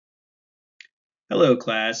Hello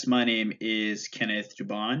class, my name is Kenneth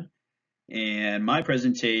Jabon and my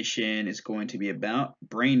presentation is going to be about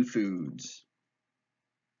brain foods.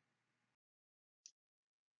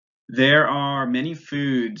 There are many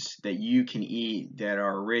foods that you can eat that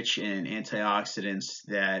are rich in antioxidants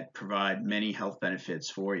that provide many health benefits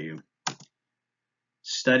for you.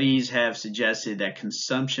 Studies have suggested that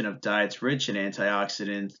consumption of diets rich in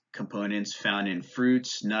antioxidant components found in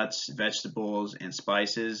fruits, nuts, vegetables, and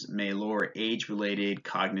spices may lower age-related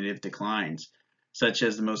cognitive declines, such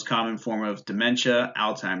as the most common form of dementia,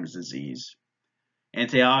 Alzheimer's disease.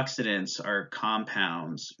 Antioxidants are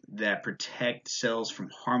compounds that protect cells from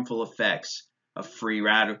harmful effects of free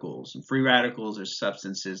radicals. And free radicals are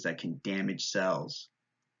substances that can damage cells.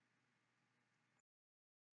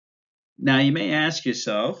 Now, you may ask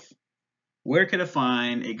yourself, where could I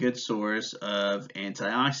find a good source of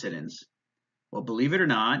antioxidants? Well, believe it or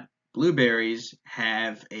not, blueberries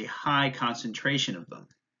have a high concentration of them.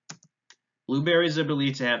 Blueberries are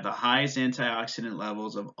believed to have the highest antioxidant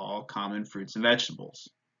levels of all common fruits and vegetables.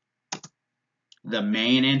 The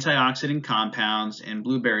main antioxidant compounds in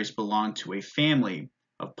blueberries belong to a family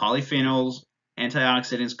of polyphenols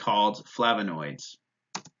antioxidants called flavonoids.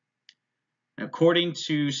 According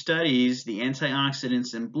to studies, the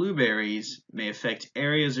antioxidants in blueberries may affect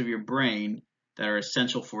areas of your brain that are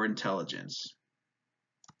essential for intelligence.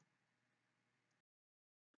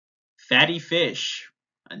 Fatty fish,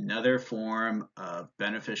 another form of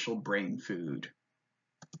beneficial brain food.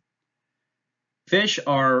 Fish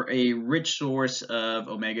are a rich source of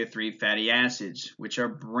omega-3 fatty acids, which our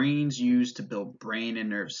brains use to build brain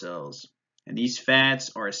and nerve cells. And these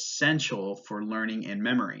fats are essential for learning and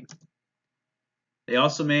memory. They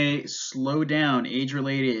also may slow down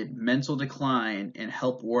age-related mental decline and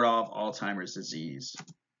help ward off Alzheimer's disease.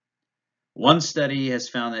 One study has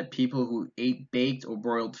found that people who ate baked or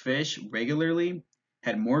broiled fish regularly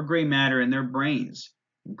had more gray matter in their brains.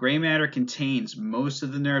 Gray matter contains most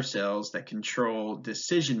of the nerve cells that control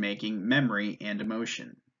decision-making, memory, and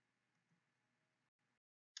emotion.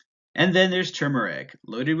 And then there's turmeric,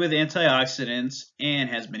 loaded with antioxidants and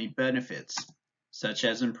has many benefits, such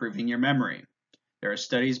as improving your memory. There are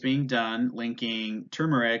studies being done linking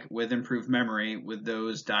turmeric with improved memory with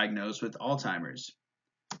those diagnosed with Alzheimer's.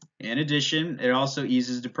 In addition, it also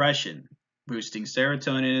eases depression, boosting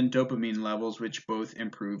serotonin and dopamine levels, which both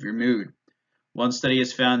improve your mood. One study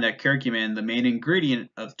has found that curcumin, the main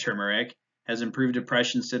ingredient of turmeric, has improved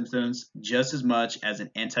depression symptoms just as much as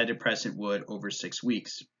an antidepressant would over 6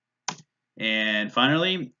 weeks. And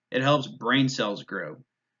finally, it helps brain cells grow.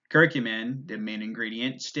 Curcumin, the main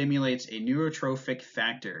ingredient, stimulates a neurotrophic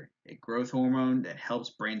factor, a growth hormone that helps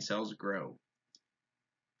brain cells grow.